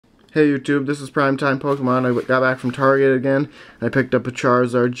Hey YouTube, this is PrimetimePokemon. I got back from Target again, and I picked up a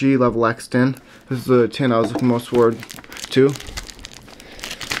Charizard G level X tin. This is the tin I was looking most forward to.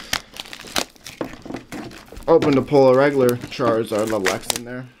 Open to pull a regular Charizard level X in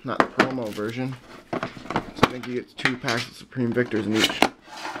there, not the promo version. So I think you get 2 packs of Supreme Victors in each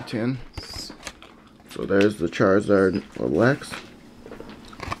tin. So there's the Charizard level X.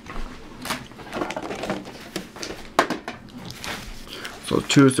 So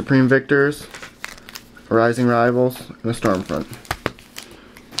 2 Supreme Victors, a Rising Rivals, and a Stormfront.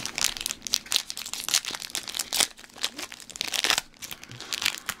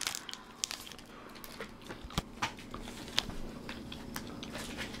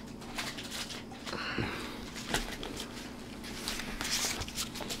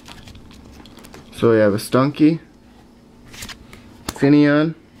 So we have a Stunky,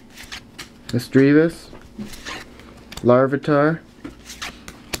 Finneon, Misdreavus, Larvitar,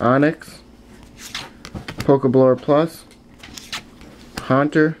 Onyx, Pokeblower Plus,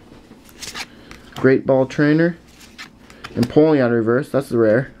 Haunter, Great Ball Trainer, and Empoleon Reverse. That's the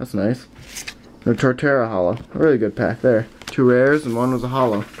rare. That's nice. And a Torterra Holo. A really good pack there. 2 rares and 1 was a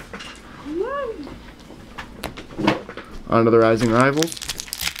holo. On to the Rising Rivals.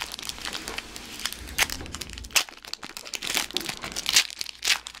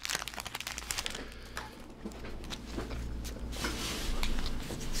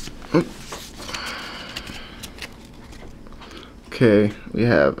 Okay, we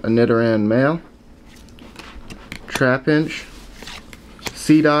have a Nidoran Male, Trapinch,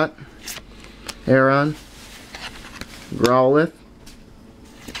 Seedot, Aeron, Growlithe,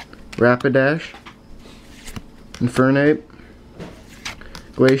 Rapidash, Infernape,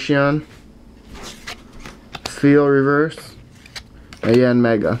 Glaceon, Steel Reverse, and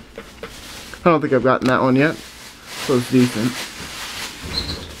Mega. I don't think I've gotten that one yet, so it's decent.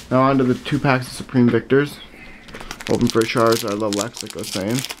 Now on to the 2 packs of Supreme Victors. Hoping for a Charizard level X, like I was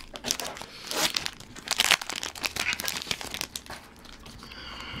saying.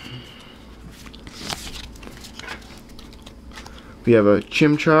 We have a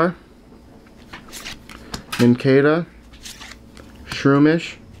Chimchar, Nincada,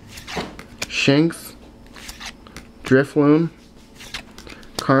 Shroomish, Shinx, Drifloon,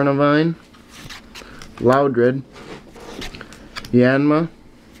 Carnivine, Loudred, Yanma,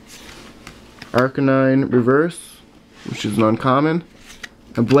 Arcanine Reverse, which is an uncommon,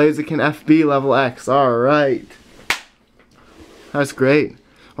 and Blaziken FB level X. Alright. That's great.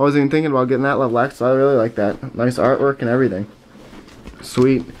 I wasn't even thinking about getting that level X, so I really like that. Nice artwork and everything.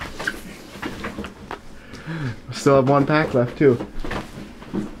 Sweet. Still have 1 pack left too.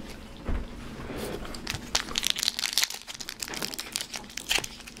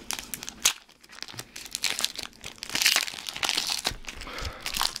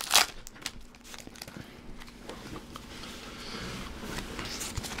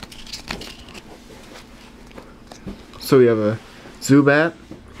 So we have a Zubat,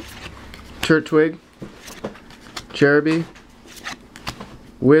 Turtwig, Cherubi,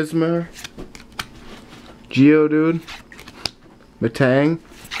 Whismur, Geodude, Metang,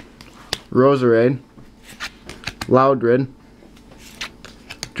 Roserade, Loudred,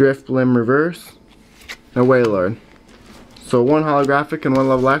 Drifblim Reverse, and Wailord. So 1 holographic and 1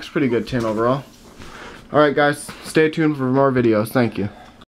 level X. Pretty good tin overall. Alright guys, stay tuned for more videos. Thank you.